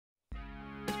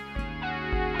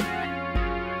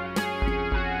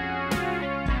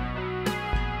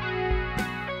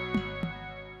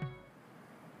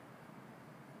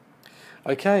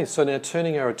Okay, so now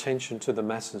turning our attention to the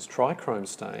Masson's trichrome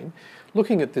stain,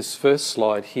 looking at this first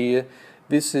slide here,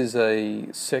 this is a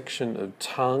section of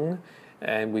tongue,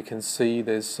 and we can see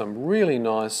there's some really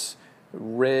nice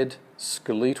red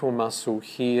skeletal muscle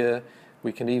here.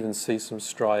 We can even see some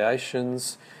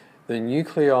striations. The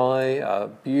nuclei are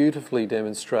beautifully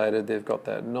demonstrated. They've got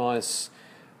that nice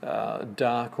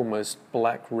dark, almost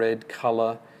black-red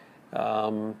colour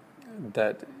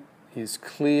that is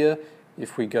clear.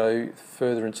 If we go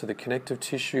further into the connective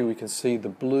tissue, we can see the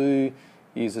blue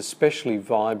is especially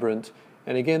vibrant.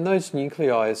 And again, those nuclei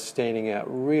are standing out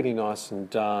really nice and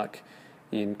dark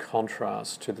in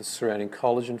contrast to the surrounding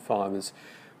collagen fibres.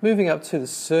 Moving up to the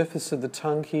surface of the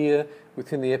tongue here,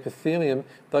 within the epithelium,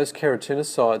 those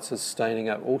keratinocytes are staining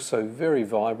up also very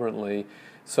vibrantly.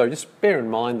 So just bear in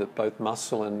mind that both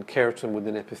muscle and keratin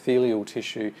within epithelial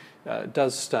tissue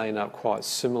does stain up quite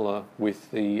similar with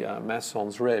the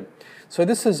Masson's red. So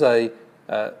this is an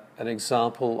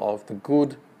example of the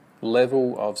good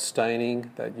level of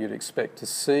staining that you'd expect to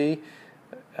see.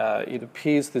 It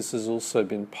appears this has also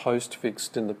been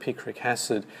post-fixed in the picric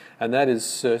acid, and that is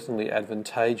certainly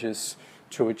advantageous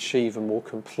to achieve a more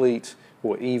complete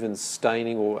or even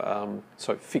staining or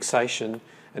fixation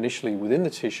initially within the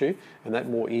tissue, and that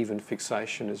more even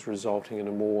fixation is resulting in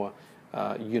a more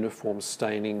uniform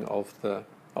staining of the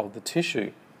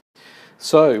tissue.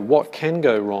 So what can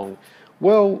go wrong?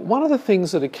 Well, one of the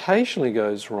things that occasionally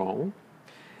goes wrong,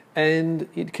 and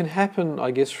it can happen,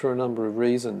 I guess, for a number of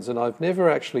reasons, and I've never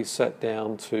actually sat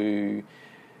down to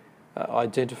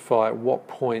identify at what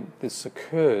point this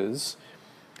occurs,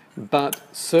 but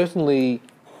certainly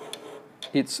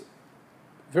it's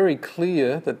very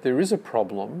clear that there is a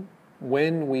problem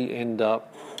when we end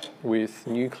up with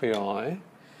nuclei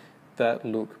that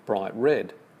look bright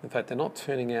red. In fact, they're not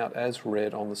turning out as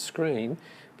red on the screen,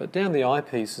 but down the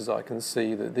eyepieces I can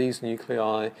see that these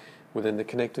nuclei within the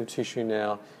connective tissue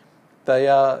now, they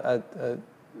are,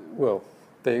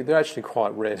 they're actually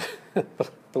quite red,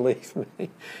 believe me.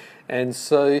 And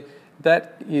so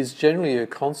that is generally a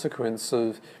consequence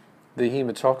of the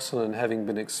hematoxylin having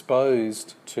been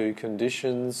exposed to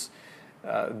conditions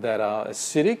that are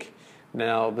acidic.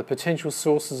 Now, the potential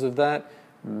sources of that,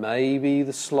 maybe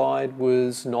the slide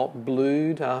was not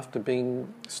blued after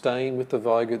being stained with the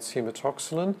Vygots's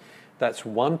hematoxylin. That's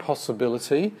one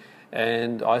possibility,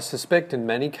 and I suspect in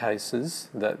many cases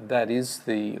that that is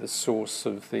the source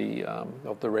of the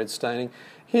red staining.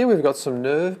 Here we've got some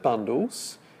nerve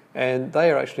bundles, and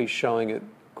they are actually showing it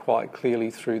quite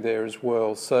clearly through there as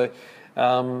well. So,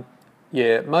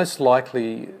 yeah, most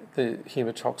likely the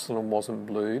hematoxylin wasn't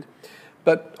blued.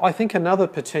 But I think another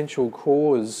potential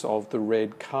cause of the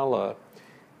red colour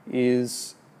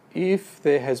is if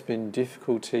there has been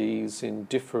difficulties in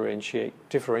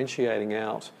differentiating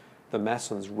out the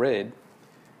Masson's red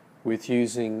with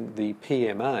using the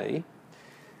PMA,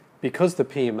 because the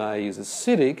PMA is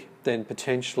acidic, then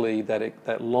potentially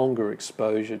that longer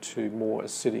exposure to more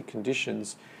acidic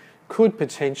conditions could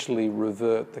potentially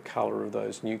revert the colour of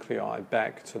those nuclei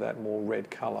back to that more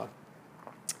red colour.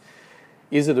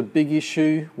 Is it a big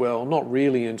issue? Well, not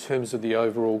really in terms of the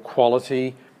overall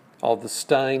quality of the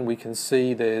stain. We can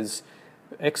see there's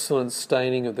excellent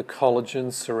staining of the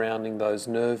collagen surrounding those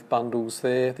nerve bundles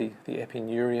there, the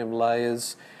epineurium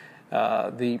layers.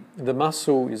 The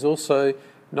muscle is also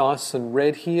nice and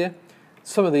red here.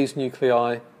 Some of these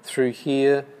nuclei through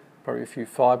here, probably a few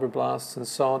fibroblasts and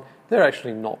so on, they're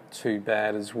actually not too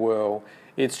bad as well.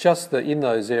 It's just that in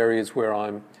those areas where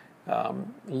I'm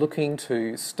looking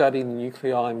to study the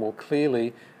nuclei more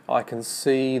clearly, I can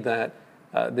see that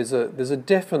there's a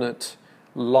definite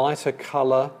lighter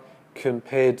colour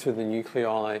compared to the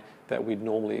nuclei that we'd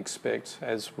normally expect,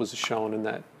 as was shown in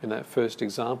that first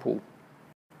example.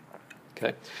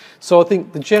 Okay, so I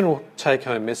think the general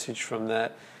take-home message from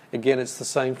that, again, it's the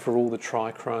same for all the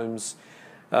trichromes.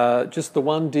 Just the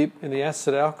one dip in the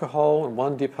acid alcohol and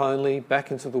one dip only back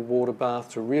into the water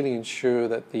bath to really ensure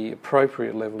that the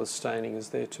appropriate level of staining is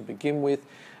there to begin with,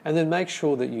 and then make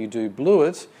sure that you do blue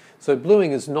it. So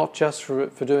bluing is not just for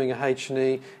doing a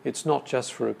H&E, it's not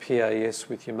just for a PAS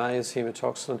with your Mayer's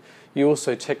hematoxylin. You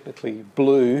also technically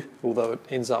blue, although it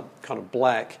ends up kind of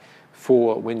black,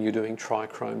 for when you're doing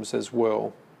trichromes as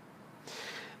well.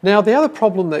 Now, the other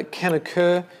problem that can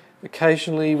occur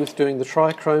occasionally with doing the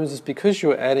trichromes is because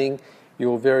you're adding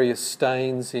your various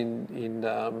stains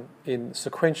in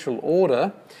sequential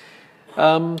order,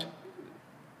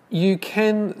 you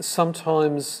can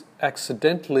sometimes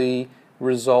accidentally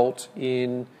result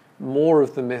in more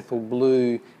of the methyl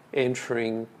blue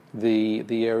entering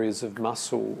the areas of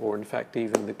muscle, or in fact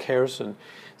even the keratin.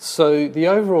 So the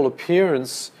overall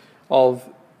appearance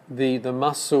of the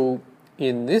muscle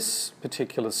in this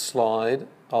particular slide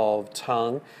of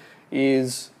tongue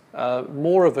is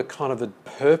more of a kind of a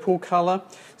purple colour.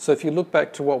 So if you look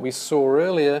back to what we saw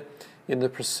earlier in the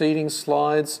preceding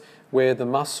slides, where the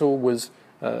muscle was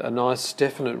a nice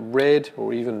definite red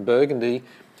or even burgundy,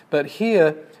 but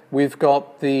here we've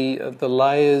got the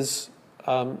layers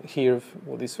here of,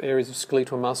 well, these areas of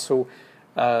skeletal muscle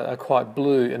are quite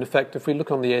blue. And in fact, if we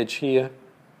look on the edge here,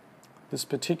 this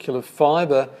particular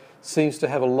fibre seems to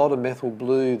have a lot of methyl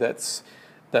blue that's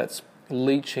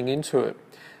leaching into it.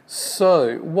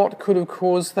 So what could have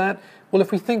caused that? Well,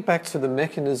 if we think back to the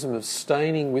mechanism of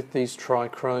staining with these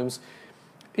trichromes,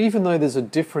 even though there's a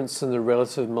difference in the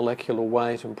relative molecular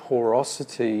weight and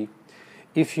porosity,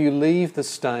 if you leave the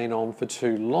stain on for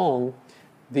too long,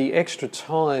 the extra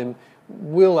time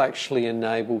will actually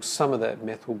enable some of that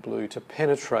methyl blue to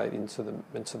penetrate into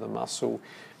the muscle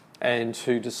and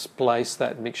to displace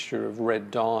that mixture of red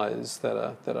dyes that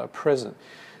are present.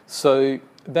 So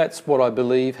that's what I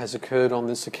believe has occurred on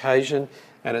this occasion,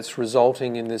 and it's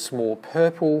resulting in this more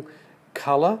purple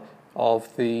colour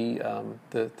of the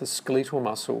skeletal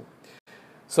muscle.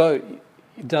 So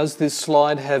does this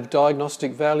slide have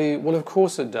diagnostic value? Well, of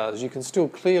course it does. You can still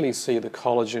clearly see the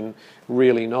collagen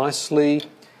really nicely.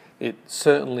 It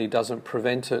certainly doesn't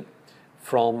prevent it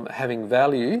from having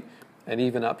value, and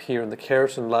even up here in the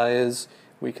keratin layers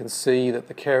we can see that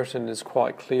the keratin is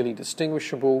quite clearly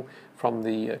distinguishable from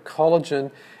the collagen.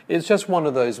 It's just one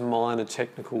of those minor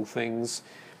technical things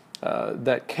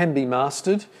that can be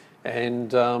mastered,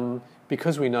 and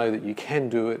because we know that you can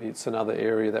do it, it's another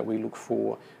area that we look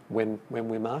for when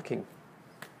we're marking.